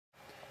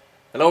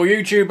Hello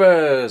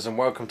YouTubers, and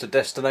welcome to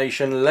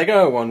Destination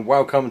Lego, and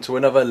welcome to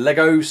another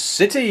Lego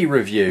City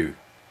review.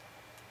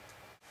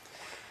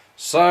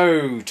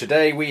 So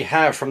today we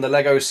have from the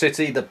Lego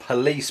City the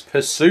Police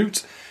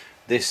Pursuit.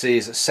 This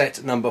is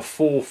set number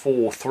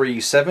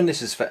 4437.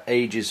 This is for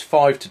ages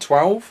 5 to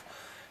 12.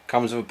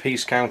 Comes with a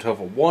piece count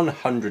of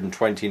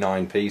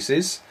 129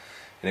 pieces,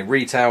 and it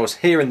retails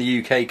here in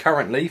the UK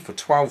currently for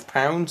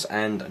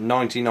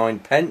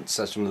 £12.99.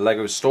 That's from the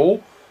Lego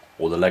Store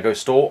or the Lego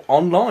Store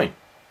online.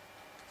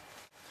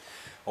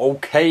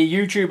 Okay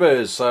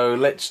YouTubers, so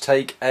let's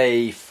take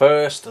a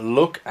first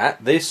look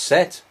at this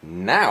set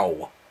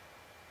now.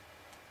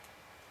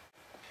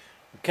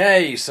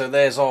 Okay, so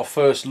there's our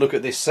first look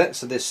at this set.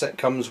 So this set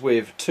comes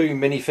with two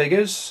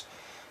minifigures,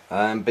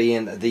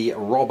 being the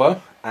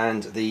robber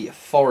and the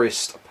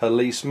forest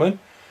policeman.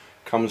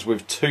 Comes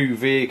with two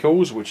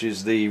vehicles, which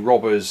is the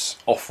robber's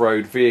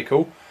off-road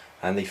vehicle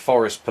and the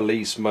forest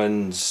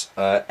policeman's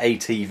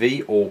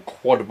ATV or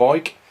quad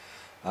bike.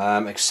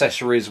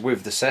 Accessories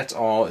with the set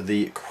are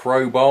the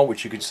crowbar,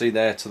 which you can see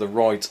there to the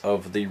right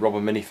of the robber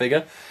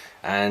minifigure,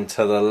 and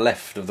to the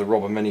left of the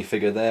robber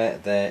minifigure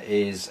there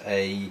is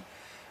a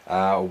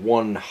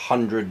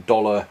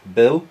 $100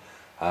 bill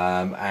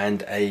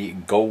and a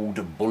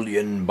gold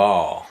bullion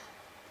bar.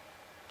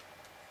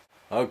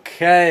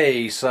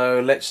 Okay, so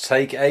let's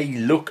take a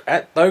look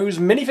at those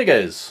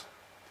minifigures.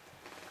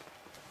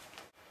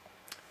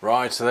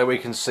 Right, so there we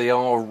can see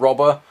our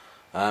robber.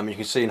 You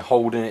can see him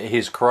holding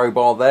his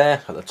crowbar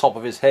there. At the top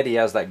of his head he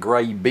has that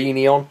grey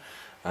beanie on.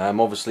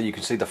 Obviously you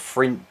can see the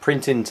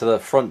printing to the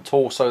front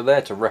torso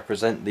there to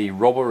represent the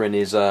robber in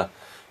his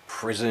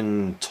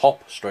prison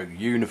top stroke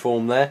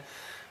uniform there.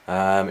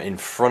 In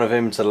front of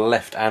him to the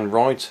left and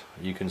right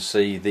you can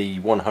see the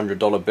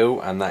 $100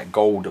 bill and that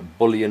gold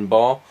bullion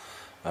bar.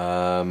 The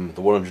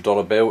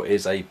 $100 bill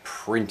is a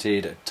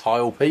printed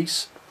tile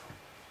piece.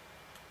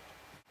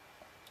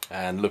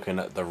 And looking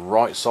at the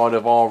right side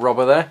of our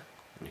robber there,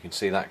 you can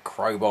see that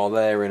crowbar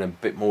there in a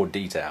bit more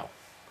detail.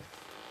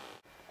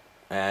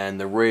 And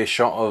the rear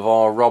shot of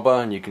our robber,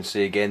 and you can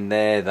see again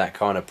there that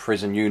kind of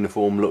prison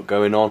uniform look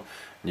going on.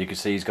 And you can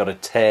see he's got a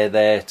tear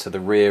there to the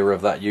rear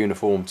of that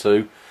uniform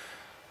too.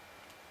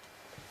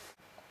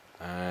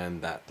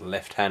 And that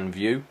left hand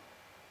view.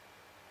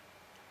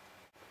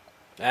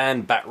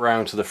 And back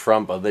round to the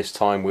front, but this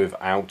time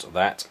without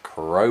that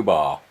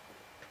crowbar.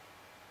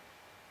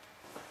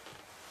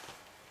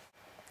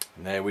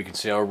 And there we can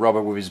see our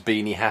robber with his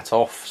beanie hat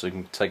off, so you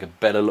can take a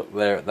better look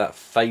there at that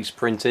face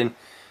printing.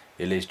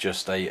 It is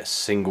just a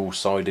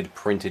single-sided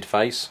printed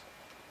face.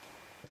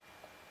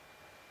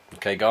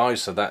 Okay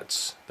guys, so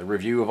that's the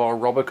review of our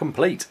robber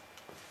complete.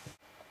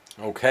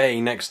 Okay,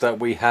 next up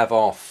we have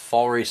our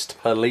forest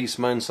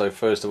policeman. So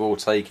first of all,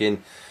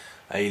 taking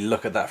a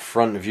look at that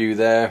front view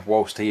there,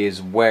 whilst he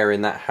is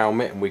wearing that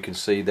helmet, and we can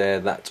see there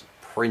that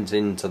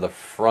printing to the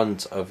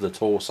front of the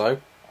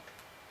torso.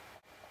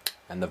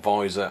 And the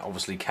visor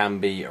obviously can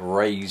be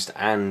raised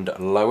and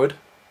lowered.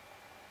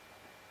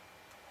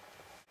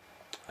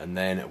 And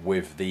then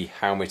with the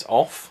helmet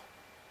off.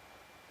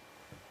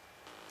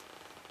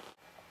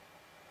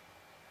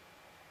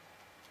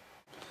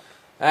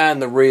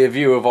 And the rear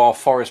view of our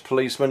forest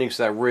policeman, you can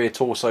see that rear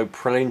torso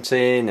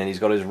printing, and he's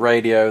got his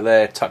radio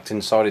there tucked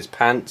inside his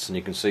pants, and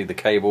you can see the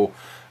cable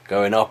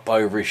going up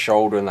over his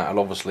shoulder, and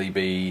that'll obviously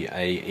be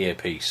a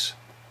earpiece.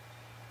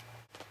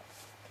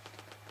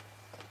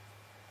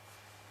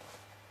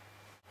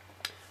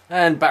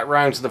 And back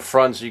round to the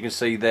front, so you can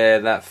see there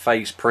that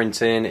face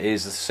printing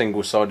is a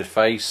single-sided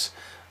face.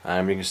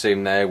 You can see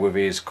him there with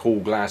his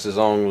cool glasses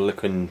on,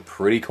 looking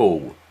pretty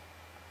cool.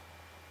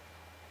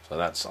 So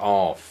that's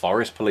our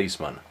forest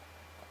policeman.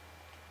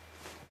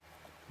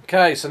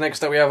 Okay, so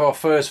next up we have our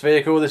first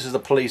vehicle. This is the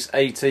police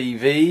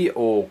ATV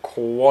or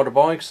quad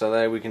bike. So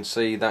there we can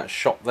see that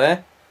shot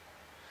there.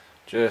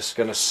 Just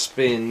going to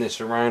spin this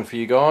around for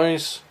you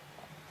guys.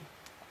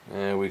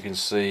 There we can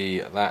see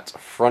that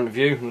front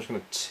view. I'm just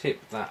going to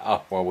tip that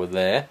up while we're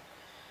there.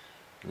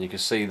 And you can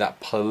see that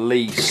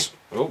police,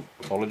 oh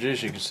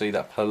apologies, you can see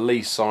that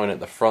police sign at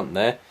the front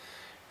there.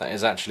 That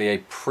is actually a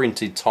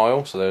printed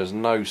tile, so there's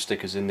no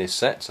stickers in this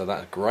set, so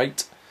that's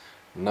great.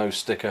 No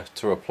sticker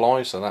to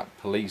apply, so that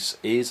police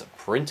is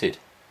printed.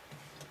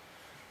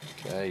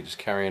 Okay, just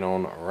carrying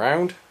on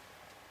around.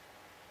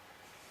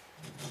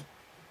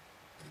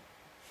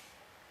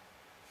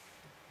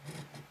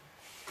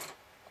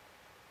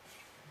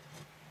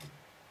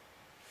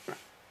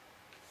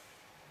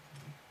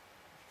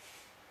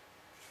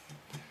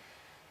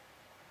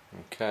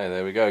 Okay,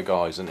 there we go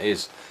guys, and it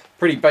is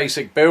pretty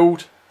basic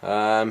build,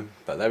 but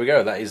there we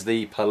go, that is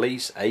the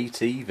police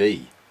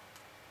ATV.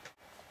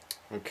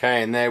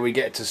 Okay, and there we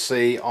get to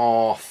see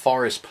our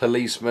forest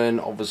policeman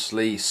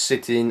obviously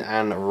sitting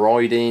and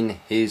riding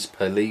his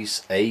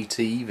police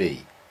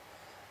ATV.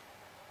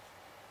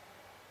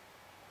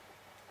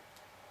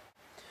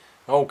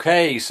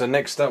 Okay, so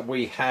next up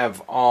we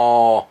have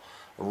our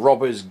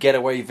robber's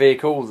getaway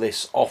vehicle,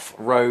 this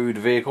off-road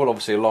vehicle,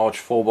 obviously a large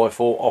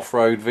 4x4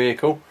 off-road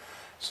vehicle.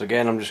 So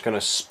again, I'm just going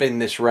to spin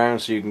this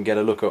round so you can get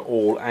a look at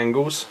all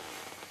angles.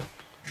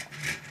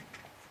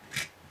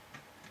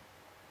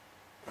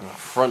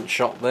 front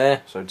shot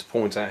there. So to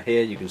point out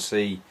here, you can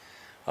see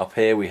up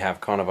here we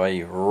have kind of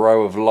a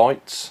row of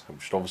lights,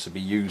 which should obviously be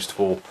used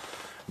for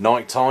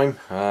night time.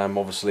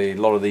 Obviously a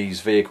lot of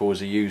these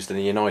vehicles are used in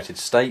the United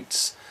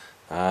States,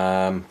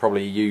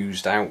 probably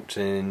used out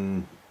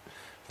in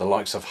the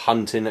likes of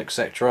hunting,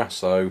 etc.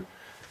 So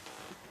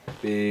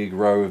big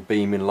row of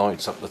beaming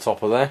lights up the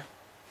top of there.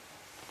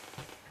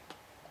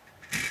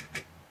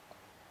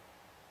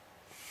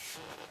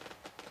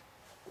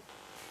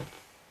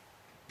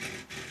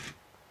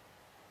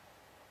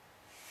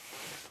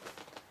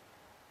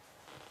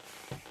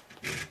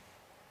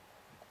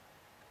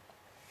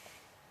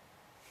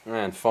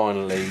 And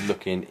finally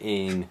looking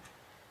in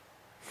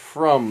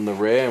from the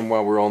rear, and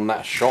while we're on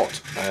that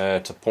shot,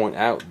 to point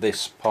out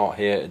this part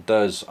here, it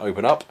does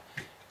open up.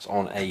 It's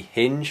on a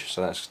hinge,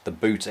 so that's the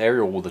boot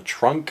area or the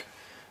trunk.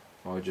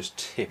 I'll just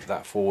tip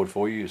that forward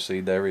for you. You see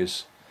there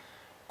is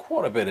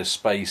quite a bit of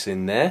space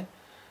in there.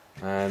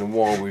 And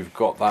while we've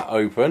got that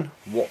open,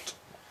 what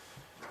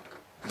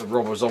the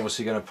robber's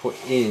obviously going to put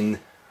in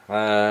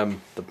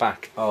the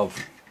back of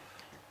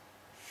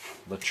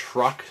the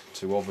truck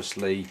to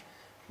obviously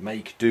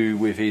make do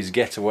with his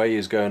getaway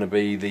is going to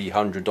be the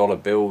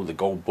 $100 bill, the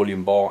gold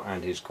bullion bar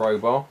and his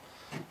crowbar.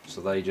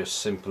 So they just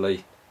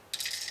simply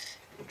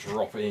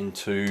drop it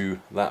into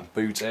that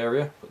boot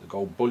area, put the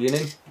gold bullion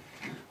in,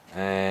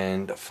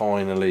 and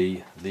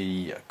finally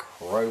the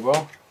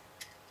crowbar,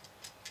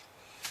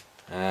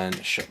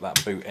 and shut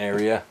that boot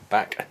area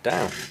back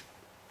down.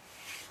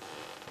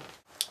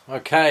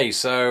 Okay,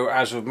 so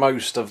as with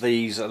most of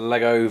these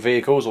LEGO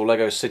vehicles or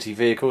LEGO City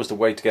vehicles, the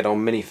way to get our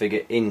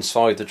minifigure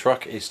inside the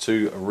truck is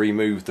to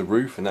remove the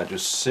roof, and that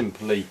just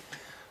simply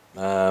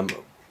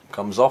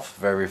comes off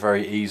very,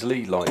 very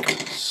easily, like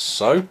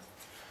so.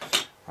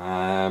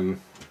 And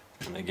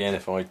again,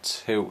 if I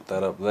tilt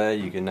that up there,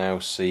 you can now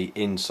see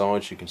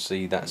inside, so you can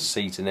see that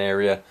seating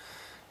area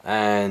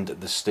and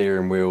the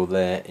steering wheel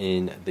there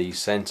in the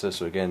centre.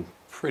 So again,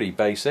 pretty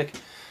basic.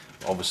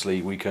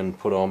 Obviously we can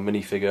put our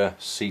minifigure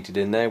seated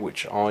in there,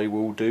 which I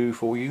will do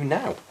for you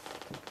now.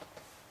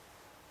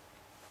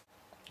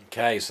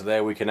 Okay, so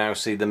there we can now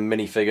see the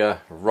minifigure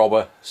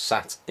robber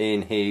sat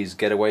in his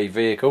getaway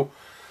vehicle.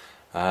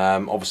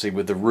 Obviously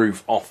with the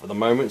roof off at the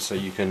moment, so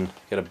you can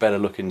get a better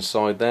look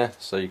inside there.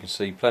 So you can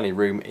see plenty of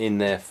room in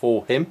there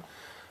for him.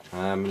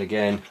 And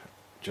again,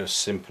 just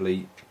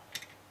simply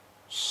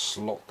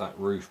slot that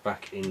roof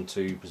back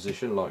into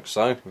position like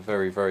so,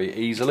 very, very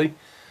easily.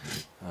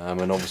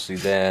 And obviously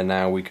there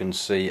now we can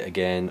see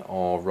again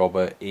our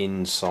robber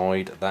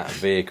inside that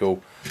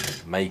vehicle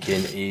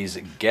making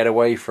his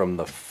getaway from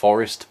the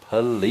forest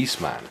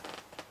policeman.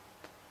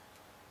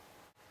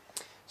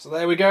 So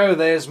there we go,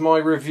 there's my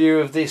review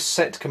of this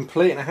set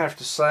complete, and I have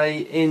to say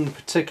in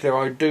particular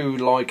I do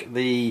like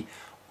the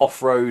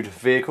off-road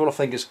vehicle. I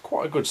think it's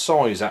quite a good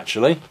size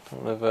actually.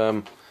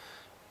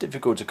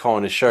 Difficult to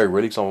kind of show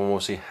really, because I'm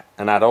obviously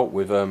an adult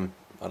with I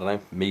don't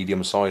know,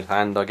 medium sized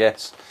hand I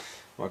guess.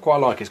 I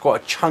quite like it. It's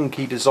quite a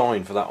chunky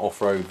design for that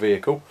off-road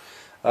vehicle.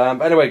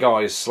 Anyway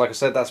guys, like I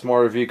said, that's my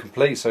review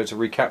complete. So to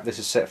recap, this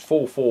is set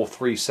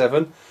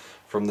 4437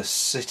 from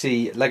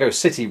the LEGO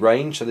City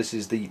range. So this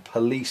is the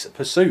Police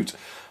Pursuit.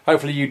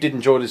 Hopefully you did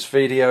enjoy this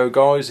video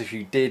guys. If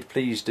you did,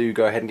 please do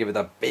go ahead and give it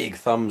that big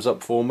thumbs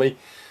up for me.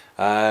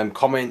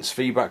 Comments,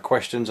 feedback,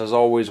 questions as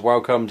always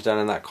welcomed down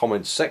in that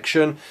comments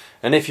section.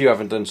 And if you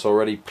haven't done so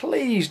already,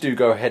 please do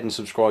go ahead and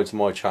subscribe to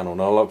my channel.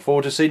 And I look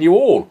forward to seeing you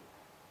all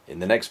in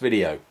the next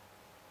video.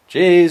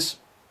 Cheers!